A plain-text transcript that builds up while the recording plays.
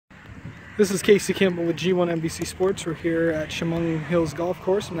This is Casey Campbell with G1 NBC Sports. We're here at Chemung Hills Golf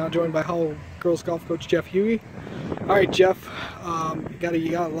Course. I'm now joined by Howell girls golf coach Jeff Hughey. All right, Jeff, you got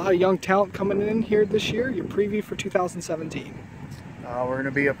a lot of young talent coming in here this year. Your preview for 2017. We're going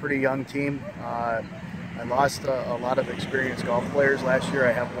to be a pretty young team. I lost a lot of experienced golf players last year.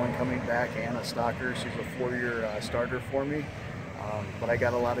 I have one coming back, Anna Stocker. She's a four-year starter for me. But I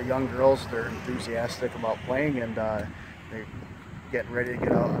got a lot of young girls. They're enthusiastic about playing, and they're getting ready to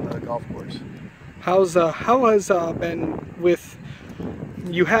get out on the golf course. How has been with,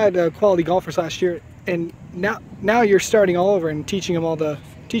 you had quality golfers last year, and now you're starting all over and teaching them all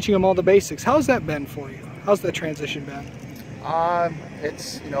the basics. How's that been for you? How's that transition been?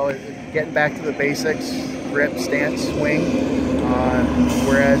 It's getting back to the basics: grip, stance, swing.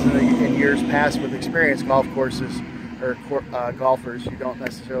 Whereas in years past with experienced golf courses or golfers, you don't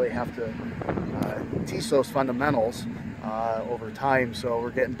necessarily have to teach those fundamentals over time. So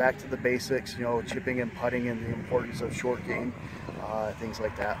we're getting back to the basics, chipping and putting and the importance of short game, things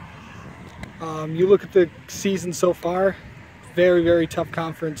like that. You look at the season so far, very, very tough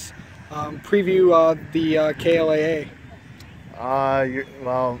conference. Preview the KLAA.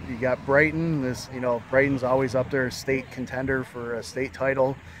 Well, you got Brighton. Brighton's always up there, a state contender for a state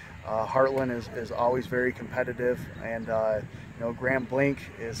title. Heartland is always very competitive, and Grand Blanc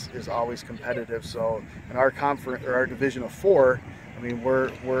is always competitive. So in our conference, or our division of 4, I mean,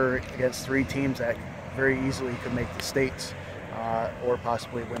 we're against 3 teams that very easily could make the states or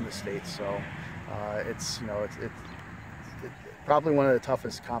possibly win the states. So it's probably one of the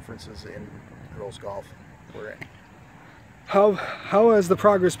toughest conferences in girls golf we're in. How has the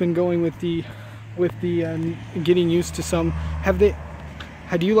progress been going with the getting used to some?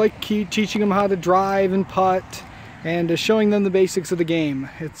 Do you like teaching them how to drive and putt and showing them the basics of the game?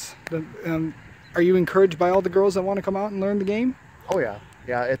 Are you encouraged by all the girls that want to come out and learn the game? Oh yeah.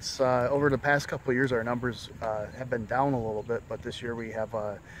 It's over the past couple of years, our numbers have been down a little bit, but this year we have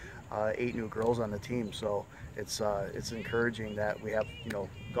 8 new girls on the team, so it's encouraging that we have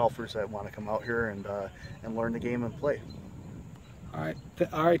golfers that want to come out here and learn the game and play. All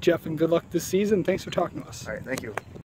right, Jeff, and good luck this season. Thanks for talking to us. All right, thank you.